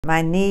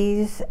My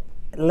knees,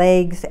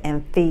 legs,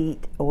 and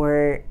feet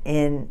were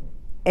in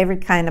every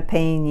kind of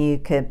pain you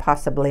could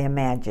possibly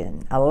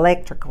imagine.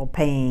 Electrical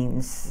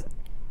pains,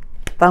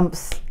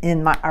 thumps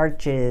in my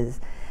arches,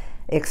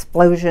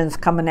 explosions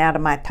coming out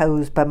of my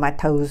toes, but my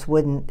toes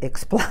wouldn't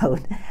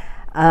explode.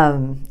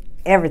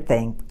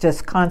 Everything,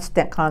 just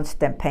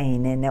constant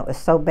pain. And it was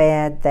so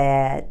bad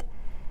that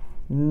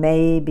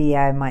maybe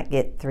I might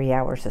get 3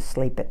 hours of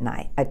sleep at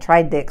night. I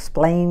tried to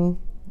explain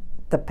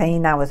the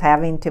pain I was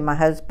having to my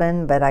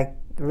husband, but I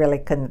really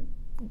couldn't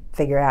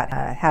figure out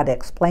how to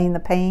explain the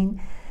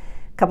pain.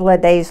 A couple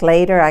of days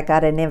later, I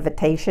got an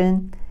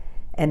invitation,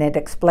 and it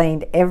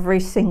explained every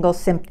single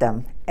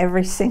symptom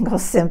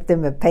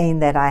of pain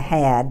that I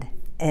had.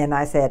 And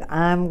I said,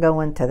 I'm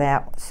going to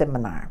that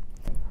seminar.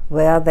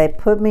 Well, they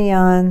put me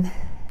on,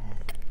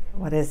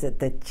 what is it,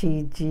 the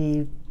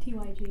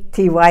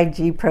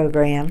TYG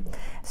program.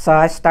 So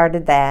I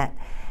started that,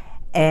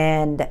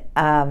 and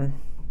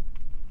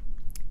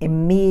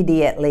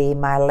immediately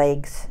my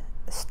legs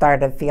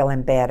started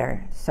feeling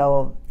better.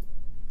 So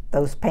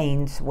those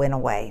pains went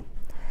away.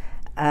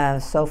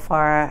 So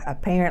far,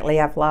 apparently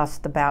I've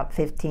lost about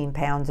 15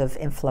 pounds of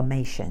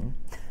inflammation.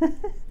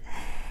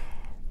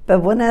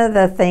 But one of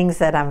the things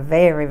that I'm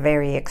very,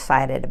 very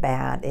excited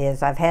about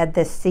is I've had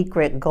this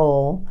secret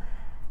goal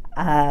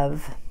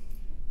of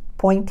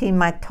pointing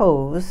my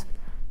toes.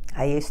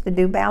 I used to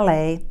do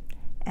ballet,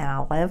 and I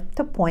love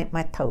to point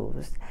my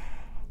toes.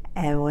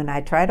 And when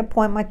I tried to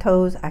point my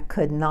toes, I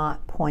could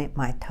not point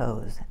my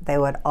toes. They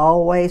would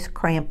always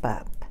cramp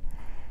up.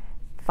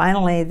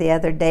 Finally, the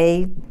other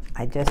day,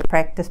 I just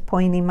practiced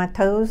pointing my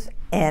toes,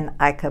 and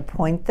I could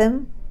point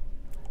them,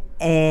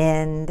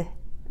 and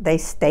they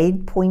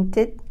stayed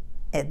pointed.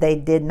 They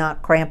did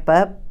not cramp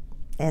up,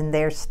 and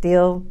they're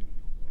still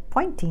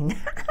pointing.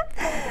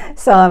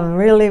 So I'm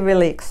really,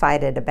 really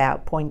excited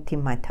about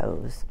pointing my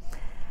toes.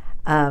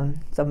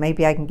 So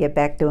maybe I can get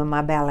back doing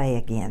my ballet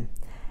again.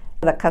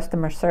 The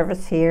customer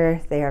service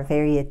here, they are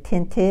very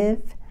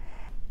attentive.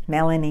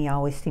 Melanie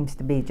always seems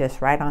to be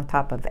just right on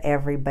top of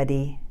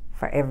everybody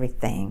for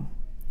everything,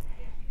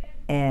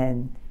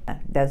 and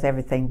does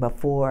everything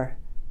before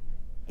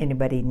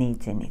anybody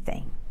needs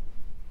anything.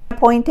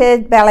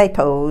 Pointed ballet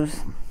toes.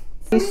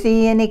 You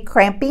see any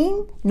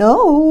cramping?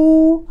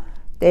 No,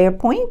 they're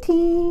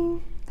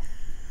pointing.